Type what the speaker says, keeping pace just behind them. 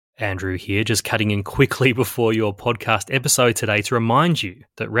Andrew here, just cutting in quickly before your podcast episode today to remind you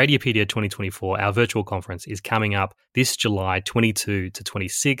that Radiopaedia 2024, our virtual conference, is coming up this July 22 to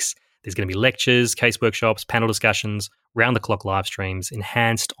 26. There's going to be lectures, case workshops, panel discussions, round-the-clock live streams,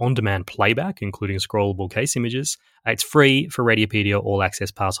 enhanced on-demand playback, including scrollable case images. It's free for Radiopaedia all-access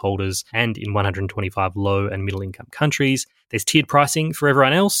pass holders and in 125 low- and middle-income countries. There's tiered pricing for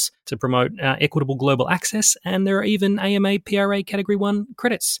everyone else to promote equitable global access, and there are even AMA PRA Category 1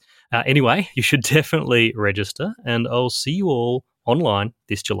 credits. Anyway, you should definitely register, and I'll see you all online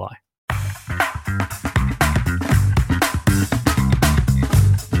this July.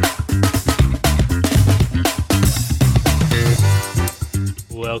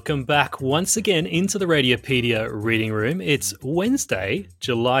 Welcome back once again into the Radiopaedia reading room. It's Wednesday,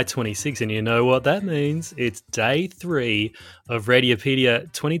 July 26, and you know what that means. It's day 3 of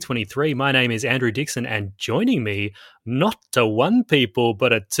Radiopaedia 2023. My name is Andrew Dixon, and joining me, not to one people,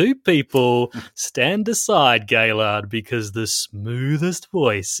 but a 2 people, stand aside, Gaylord, because the smoothest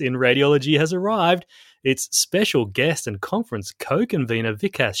voice in radiology has arrived. It's special guest and conference co-convener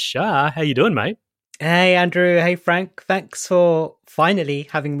Vikas Shah. How you doing, mate? Hey, Andrew. Hey, Frank. Thanks for finally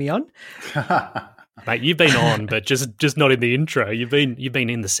having me on. Mate, you've been on, but just not in the intro. You've been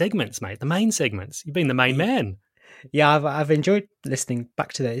in the segments, mate, the main segments. You've been the main man. Yeah, I've enjoyed listening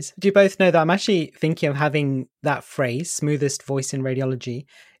back to those. Do you both know that I'm actually thinking of having that phrase, smoothest voice in radiology,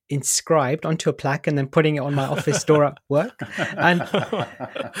 inscribed onto a plaque and then putting it on my office door at work? And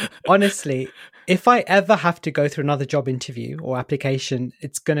honestly, if I ever have to go through another job interview or application,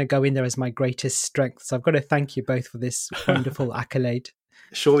 it's going to go in there as my greatest strength. So I've got to thank you both for this wonderful accolade.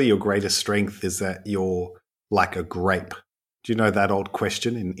 Surely your greatest strength is that you're like a grape. Do you know that old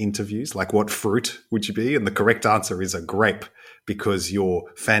question in interviews? Like, what fruit would you be? And the correct answer is a grape, because you're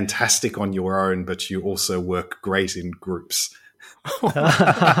fantastic on your own, but you also work great in groups.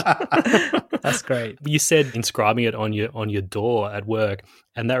 That's great. You said inscribing it on your door at work,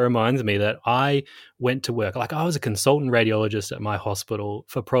 and that reminds me that I went to work. Like, I was a consultant radiologist at my hospital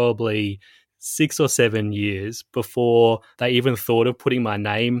for probably 6 or 7 years before they even thought of putting my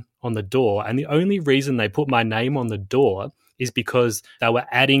name on the door. And the only reason they put my name on the door is because they were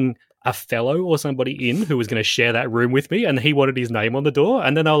adding a fellow or somebody in who was going to share that room with me, and he wanted his name on the door.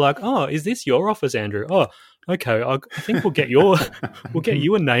 And then they were like, "Oh, is this your office, Andrew? Oh, okay. I think we'll get you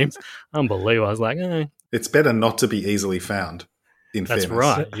a name." Unbelievable. I was like, "Oh." It's better not to be easily found. In That's fairness.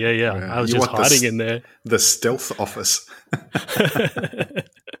 right. Yeah. I was just hiding in there. The stealth office.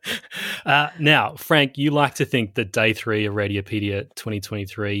 Now, Frank, you like to think that day 3 of Radiopaedia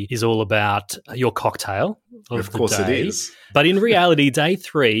 2023 is all about your cocktail of course the day. It is. But in reality, day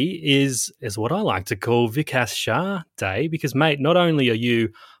 3 is what I like to call Vikas Shah Day, because, mate, not only are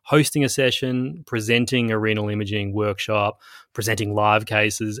you hosting a session, presenting a renal imaging workshop, presenting live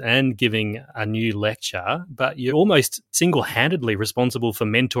cases, and giving a new lecture, but you're almost single-handedly responsible for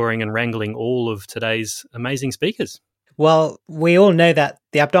mentoring and wrangling all of today's amazing speakers. Well, we all know that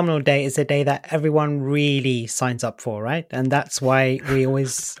the abdominal day is a day that everyone really signs up for, right? And that's why we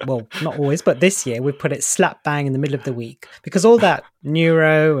always, well, not always, but this year we put it slap bang in the middle of the week, because all that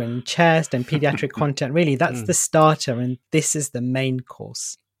neuro and chest and pediatric content, really, that's the starter, and this is the main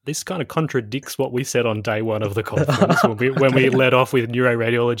course. This kind of contradicts what we said on day 1 of the conference when we led off with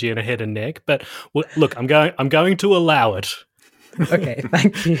neuroradiology and a head and neck. But look, I'm going to allow it. Okay,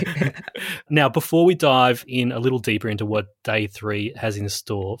 thank you. Now, before we dive in a little deeper into what day 3 has in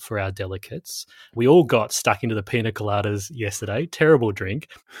store for our delegates, we all got stuck into the pina coladas yesterday. Terrible drink.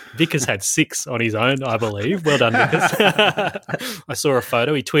 Vikas had 6 on his own, I believe. Well done, Vikas. I saw a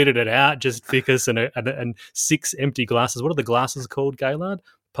photo. He tweeted it out, just Vikas and 6 empty glasses. What are the glasses called, Gaylord?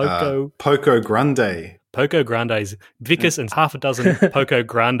 Poco Grande. Poco Grandes, Vikas and half a dozen Poco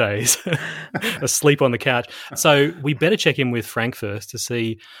Grandes asleep on the couch. So we better check in with Frank first to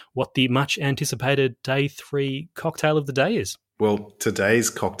see what the much anticipated day 3 cocktail of the day is. Well, today's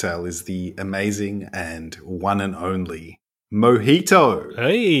cocktail is the amazing and one and only Mojito.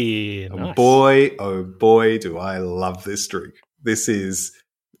 Hey, nice. Oh boy, do I love this drink. This is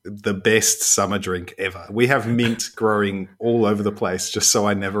the best summer drink ever. We have mint growing all over the place just so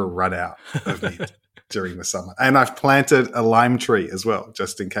I never run out of mint during the summer. And I've planted a lime tree as well,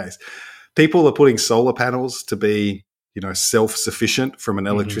 just in case. People are putting solar panels to be, self-sufficient from an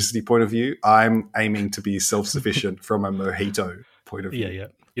electricity point of view. I'm aiming to be self-sufficient from a mojito point of view. Yeah.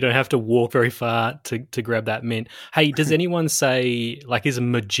 You don't have to walk very far to grab that mint. Hey, does anyone say, is a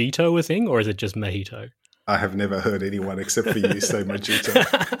mojito a thing, or is it just mojito? I have never heard anyone except for you say mojito.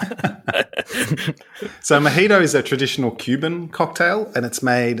 So mojito is a traditional Cuban cocktail, and it's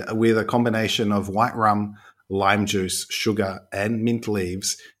made with a combination of white rum, lime juice, sugar, and mint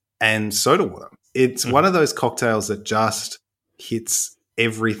leaves. and soda water. It's one of those cocktails that just hits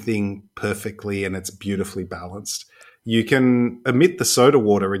everything perfectly and it's beautifully balanced. You can omit the soda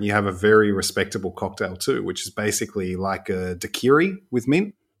water and you have a very respectable cocktail too, which is basically like a daiquiri with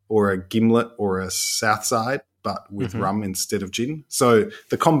mint or a gimlet or a Southside, but with rum instead of gin. So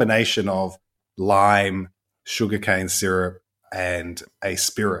the combination of lime, sugarcane syrup, and a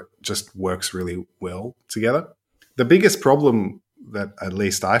spirit just works really well together. The biggest problem that at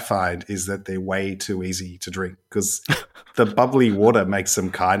least I find is that they're way too easy to drink because the bubbly water makes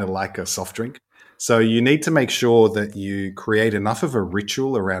them kind of like a soft drink. So you need to make sure that you create enough of a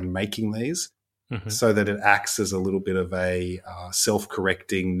ritual around making these so that it acts as a little bit of a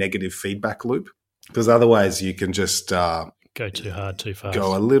self-correcting negative feedback loop, because otherwise you can just go too hard, too fast.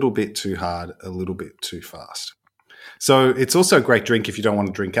 Go a little bit too hard, a little bit too fast. So it's also a great drink if you don't want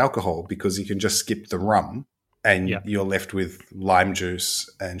to drink alcohol because you can just skip the rum and you're left with lime juice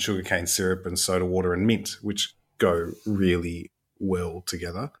and sugarcane syrup and soda water and mint, which go really well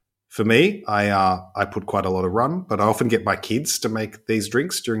together. For me, I put quite a lot of rum, but I often get my kids to make these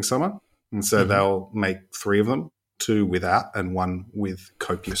drinks during summer. And so they'll make 3 of them, 2 without and 1 with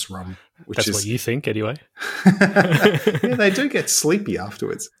copious rum. That's what you think anyway. Yeah, they do get sleepy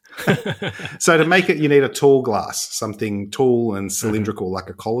afterwards. So to make it, you need a tall glass, something tall and cylindrical like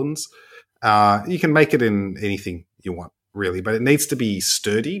a Collins. You can make it in anything you want, really, but it needs to be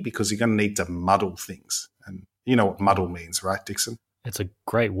sturdy because you're going to need to muddle things. And you know what muddle means, right, Dixon? It's a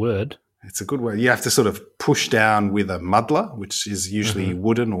great word. It's a good word. You have to sort of push down with a muddler, which is usually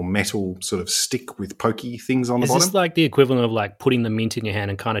wooden or metal sort of stick with pokey things on the bottom. Is this like the equivalent of like putting the mint in your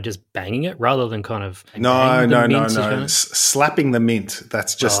hand and kind of just banging it rather than kind of No. Slapping the mint,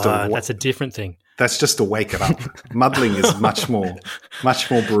 that's just that's a different thing. That's just to wake it up. Muddling is much more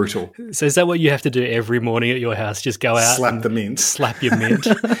brutal. So is that what you have to do every morning at your house? Just go out, slap the mint, slap your mint.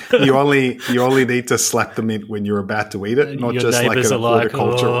 You only need to slap the mint when you're about to eat it, not your just like a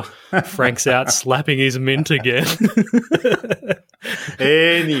horticultural. Frank's out slapping his mint again.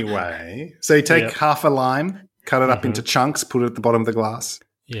 Anyway, so you take half a lime, cut it up into chunks, put it at the bottom of the glass.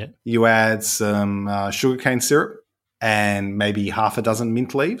 Yeah. You add some sugarcane syrup and maybe half a dozen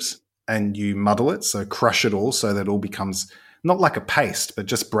mint leaves. And you muddle it, so crush it all so that it all becomes not like a paste, but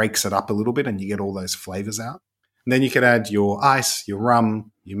just breaks it up a little bit and you get all those flavors out. And then you can add your ice, your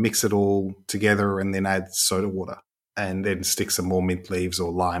rum, you mix it all together and then add soda water and then stick some more mint leaves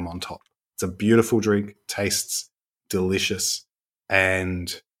or lime on top. It's a beautiful drink, tastes delicious.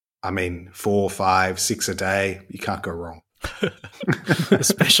 And I mean, 4, 5, 6 a day, you can't go wrong.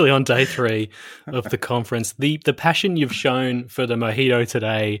 Especially on day 3 of the conference. The passion you've shown for the mojito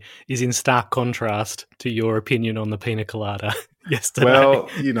today is in stark contrast to your opinion on the pina colada yesterday. Well,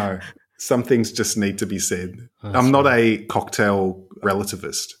 you know, some things just need to be said. I'm not a cocktail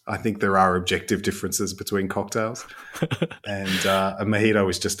relativist. I think there are objective differences between cocktails and a mojito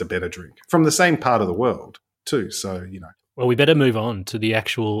is just a better drink from the same part of the world too. So, you know. Well, we better move on to the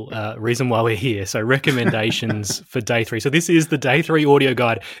actual reason why we're here. So recommendations for day 3. So this is the day 3 audio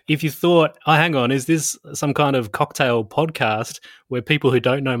guide. If you thought, oh, hang on, is this some kind of cocktail podcast where people who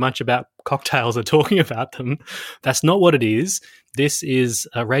don't know much about cocktails are talking about them? That's not what it is. This is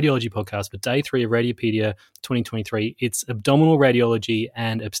a radiology podcast for day 3 of Radiopaedia 2023. It's abdominal radiology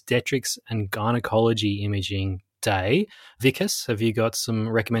and obstetrics and gynecology imaging day. Vikas, have you got some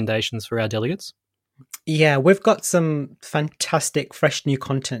recommendations for our delegates? Yeah, we've got some fantastic, fresh new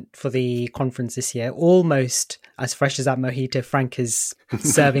content for the conference this year, almost as fresh as that mojito Frank is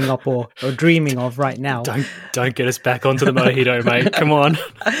serving up or dreaming of right now. Don't get us back onto the mojito, mate. Come on.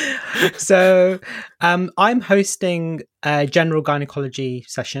 So I'm hosting a general gynecology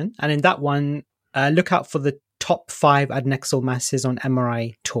session, and in that one, look out for the top 5 adnexal masses on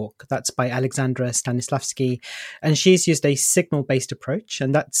MRI talk. That's by Alexandra Stanislavski. And she's used a signal-based approach.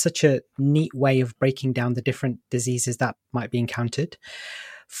 And that's such a neat way of breaking down the different diseases that might be encountered.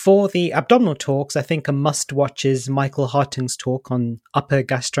 For the abdominal talks, I think a must-watch is Michael Harting's talk on upper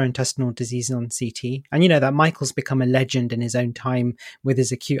gastrointestinal disease on CT. And you know that Michael's become a legend in his own time with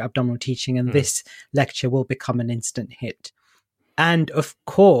his acute abdominal teaching. And this lecture will become an instant hit. And of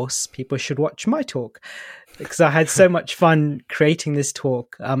course, people should watch my talk because I had so much fun creating this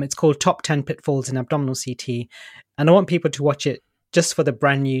talk. It's called Top 10 Pitfalls in Abdominal CT. And I want people to watch it just for the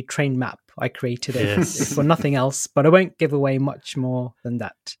brand new train map I created, if for nothing else. But I won't give away much more than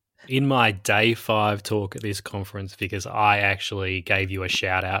that. In my day 5 talk at this conference, because I actually gave you a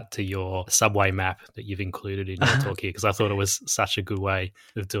shout out to your subway map that you've included in your talk here, because I thought it was such a good way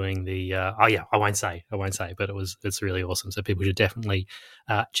of doing the. I won't say, but it's really awesome. So people should definitely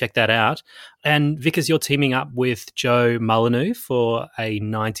check that out. And Vikas, you're teaming up with Joe Molyneux for a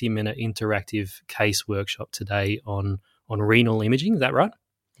 90-minute interactive case workshop today on renal imaging. Is that right?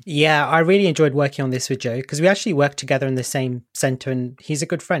 Yeah, I really enjoyed working on this with Joe because we actually work together in the same centre and he's a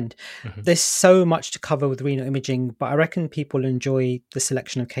good friend. Mm-hmm. There's so much to cover with renal imaging, but I reckon people enjoy the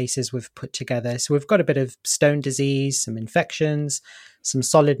selection of cases we've put together. So we've got a bit of stone disease, some infections, some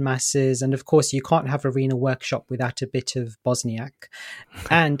solid masses, and of course you can't have a renal workshop without a bit of Bosniak.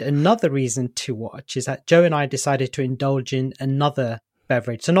 And another reason to watch is that Joe and I decided to indulge in another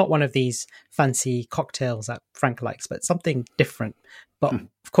beverage. So not one of these fancy cocktails that Frank likes, but something different. But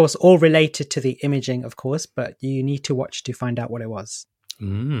of course, all related to the imaging, of course, but you need to watch to find out what it was.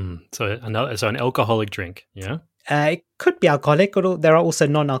 So an alcoholic drink, yeah? It could be alcoholic, or there are also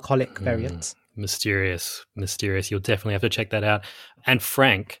non-alcoholic variants. Mysterious. You'll definitely have to check that out. And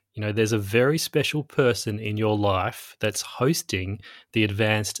Frank, there's a very special person in your life that's hosting the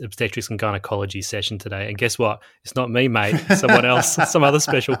Advanced Obstetrics and Gynecology session today. And guess what? It's not me, mate. Someone else, some other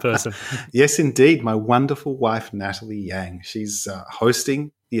special person. Yes, indeed. My wonderful wife, Natalie Yang. She's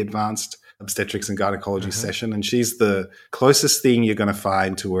hosting the Advanced Obstetrics and Gynecology session, and she's the closest thing you're going to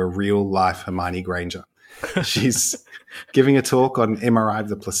find to a real-life Hermione Granger. She's giving a talk on MRI of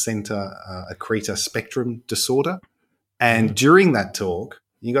the placenta accreta spectrum disorder. And during that talk,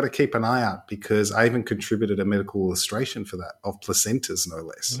 you got to keep an eye out because I even contributed a medical illustration for that of placentas, no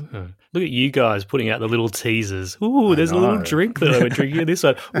less. Look at you guys putting out the little teasers. Ooh, there's a little drink that we're drinking this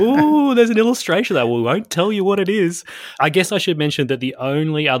one. Ooh, there's an illustration that we won't tell you what it is. I guess I should mention that the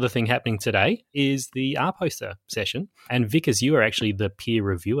only other thing happening today is the R poster session. And Vikas, you are actually the peer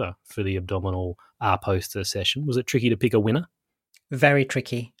reviewer for the abdominal R poster session. Was it tricky to pick a winner? Very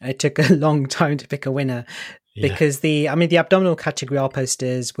tricky. It took a long time to pick a winner. Because the abdominal category R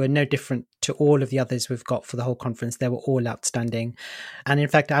posters were no different to all of the others we've got for the whole conference. They were all outstanding. And in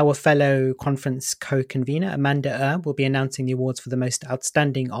fact, our fellow conference co-convener, Amanda will be announcing the awards for the most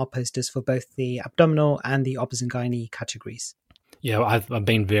outstanding R posters for both the abdominal and the obs and gynae categories. Yeah, I've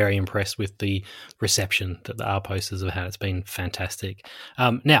been very impressed with the reception that the R posters have had. It's been fantastic.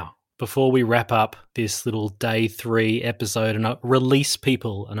 Now, before we wrap up this little day 3 episode and release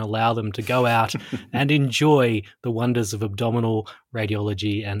people and allow them to go out and enjoy the wonders of abdominal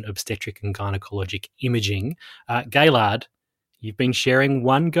radiology and obstetric and gynecologic imaging, Gaylard, you've been sharing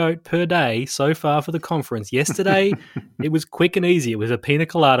 1 goat per day so far for the conference. Yesterday, it was quick and easy. It was a pina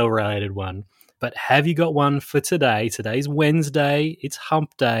colada-related one. But have you got one for today? Today's Wednesday. It's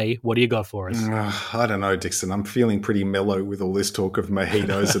hump day. What do you got for us? I don't know, Dixon. I'm feeling pretty mellow with all this talk of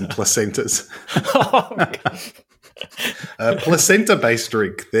mojitos and placentas. Placenta-based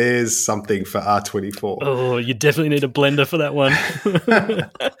drink. There's something for R24. Oh, you definitely need a blender for that one.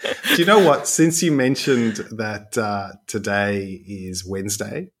 Do you know what? Since you mentioned that today is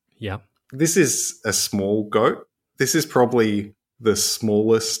Wednesday, this is a small goat. This is probably the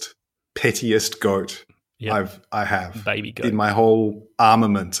smallest, pettiest goat I have baby goat. In my whole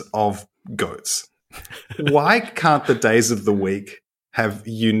armament of goats. Why can't the days of the week have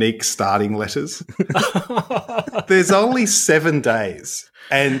unique starting letters? There's only 7 days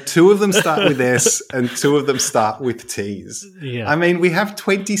and 2 of them start with S and 2 of them start with T's. I mean, we have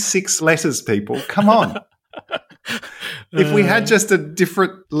 26 letters, people. Come on. If we had just a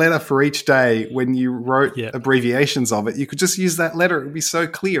different letter for each day when you wrote abbreviations of it, you could just use that letter. It would be so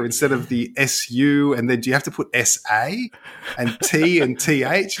clear instead of the SU and then do you have to put SA and T and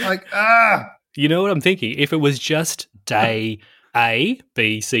TH? You know what I'm thinking? If it was just day A,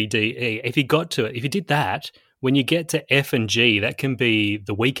 B, C, D, E, if you got to it, if you did that, when you get to F and G, that can be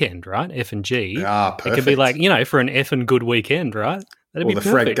the weekend, right? F and G. Perfect. It can be like, for an F and good weekend, right? That'd be the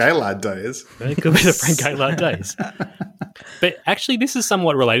perfect. Frank Gaylard days. It could be the Frank Gaylard days. But actually, this is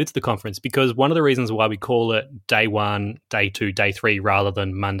somewhat related to the conference because one of the reasons why we call it day 1, day 2, day 3 rather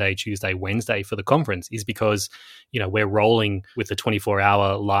than Monday, Tuesday, Wednesday for the conference is because, we're rolling with a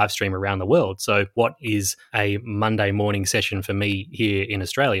 24-hour live stream around the world. So what is a Monday morning session for me here in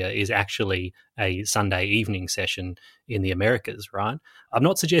Australia is actually a Sunday evening session in the Americas, right? I'm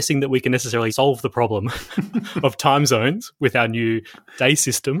not suggesting that we can necessarily solve the problem of time zones with our new day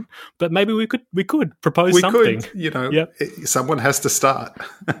system, but maybe we could propose something. Someone has to start.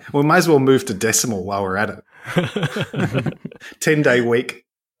 We might as well move to decimal while we're at it. 10-day week,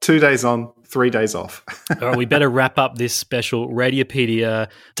 2 days on, 3 days off. All right, we better wrap up this special Radiopaedia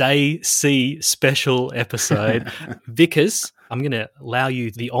Day C special episode. Vikas, I'm going to allow you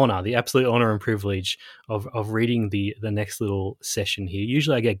the honor, the absolute honor and privilege of reading the next little session here.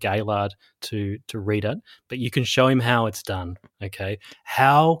 Usually I get Gaylard to read it, but you can show him how it's done, okay?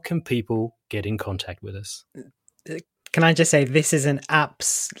 How can people get in contact with us? Can I just say this is an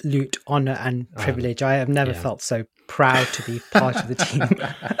absolute honor and privilege. I have never felt so proud to be part of the team.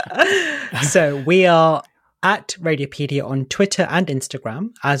 So we are at Radiopaedia on Twitter and Instagram,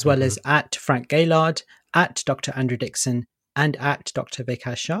 as well as at Frank Gaylard, at Dr. Andrew Dixon, and at Dr.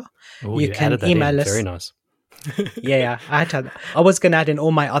 Vikas Shah. Ooh, you can email us. Very nice. Yeah, I was going to add in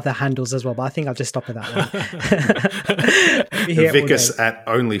all my other handles as well, but I think I'll just stop at that one. Vikas at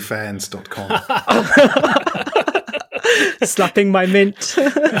onlyfans.com. Slapping my mint.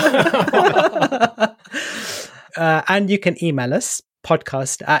 And you can email us,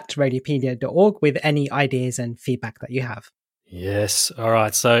 podcast@radiopaedia.org, with any ideas and feedback that you have. Yes. All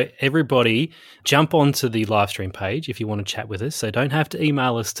right. So everybody jump onto the live stream page if you want to chat with us. So don't have to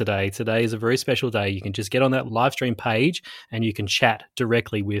email us today. Today is a very special day. You can just get on that live stream page and you can chat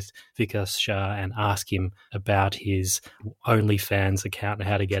directly with Vikas Shah and ask him about his OnlyFans account and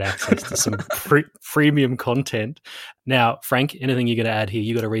how to get access to some premium content. Now, Frank, anything you're going to add here?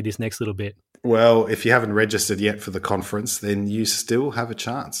 You got to read this next little bit. Well, if you haven't registered yet for the conference, then you still have a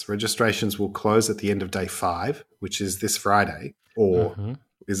chance. Registrations will close at the end of day 5, which is this Friday, or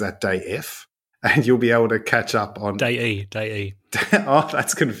is that day F? And you'll be able to catch up on... Day E. Oh,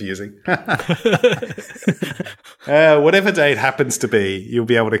 that's confusing. Whatever day it happens to be, you'll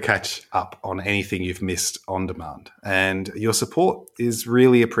be able to catch up on anything you've missed on demand. And your support is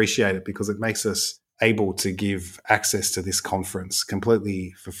really appreciated because it makes us able to give access to this conference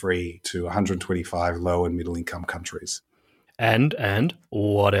completely for free to 125 low and middle income countries. And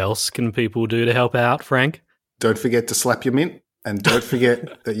what else can people do to help out, Frank? Don't forget to slap your mint, and don't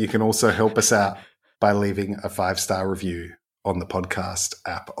forget that you can also help us out by leaving a 5-star review on the podcast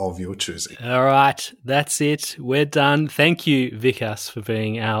app of your choosing. All right, that's it. We're done. Thank you, Vikas, for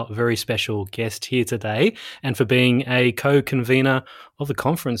being our very special guest here today and for being a co-convener of the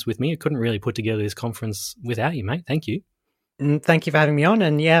conference with me. I couldn't really put together this conference without you, mate. Thank you. Thank you for having me on.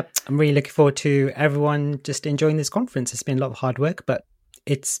 And yeah, I'm really looking forward to everyone just enjoying this conference. It's been a lot of hard work, but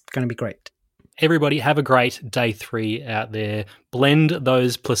it's going to be great. Everybody have a great day 3 out there. Blend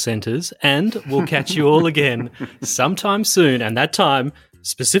those placentas and we'll catch you all again sometime soon. And that time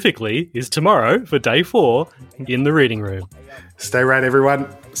specifically is tomorrow for day 4 in the reading room. Stay rad, everyone.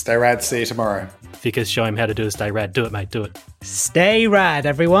 Stay rad. See you tomorrow. Vikas, show him how to do a stay rad. Do it, mate. Do it. Stay rad,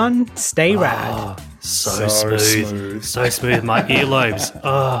 everyone. Stay rad. Oh, so smooth. So smooth. My earlobes.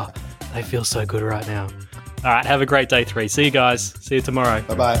 Oh, they feel so good right now. All right. Have a great day 3. See you guys. See you tomorrow.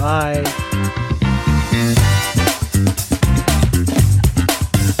 Bye-bye. Bye.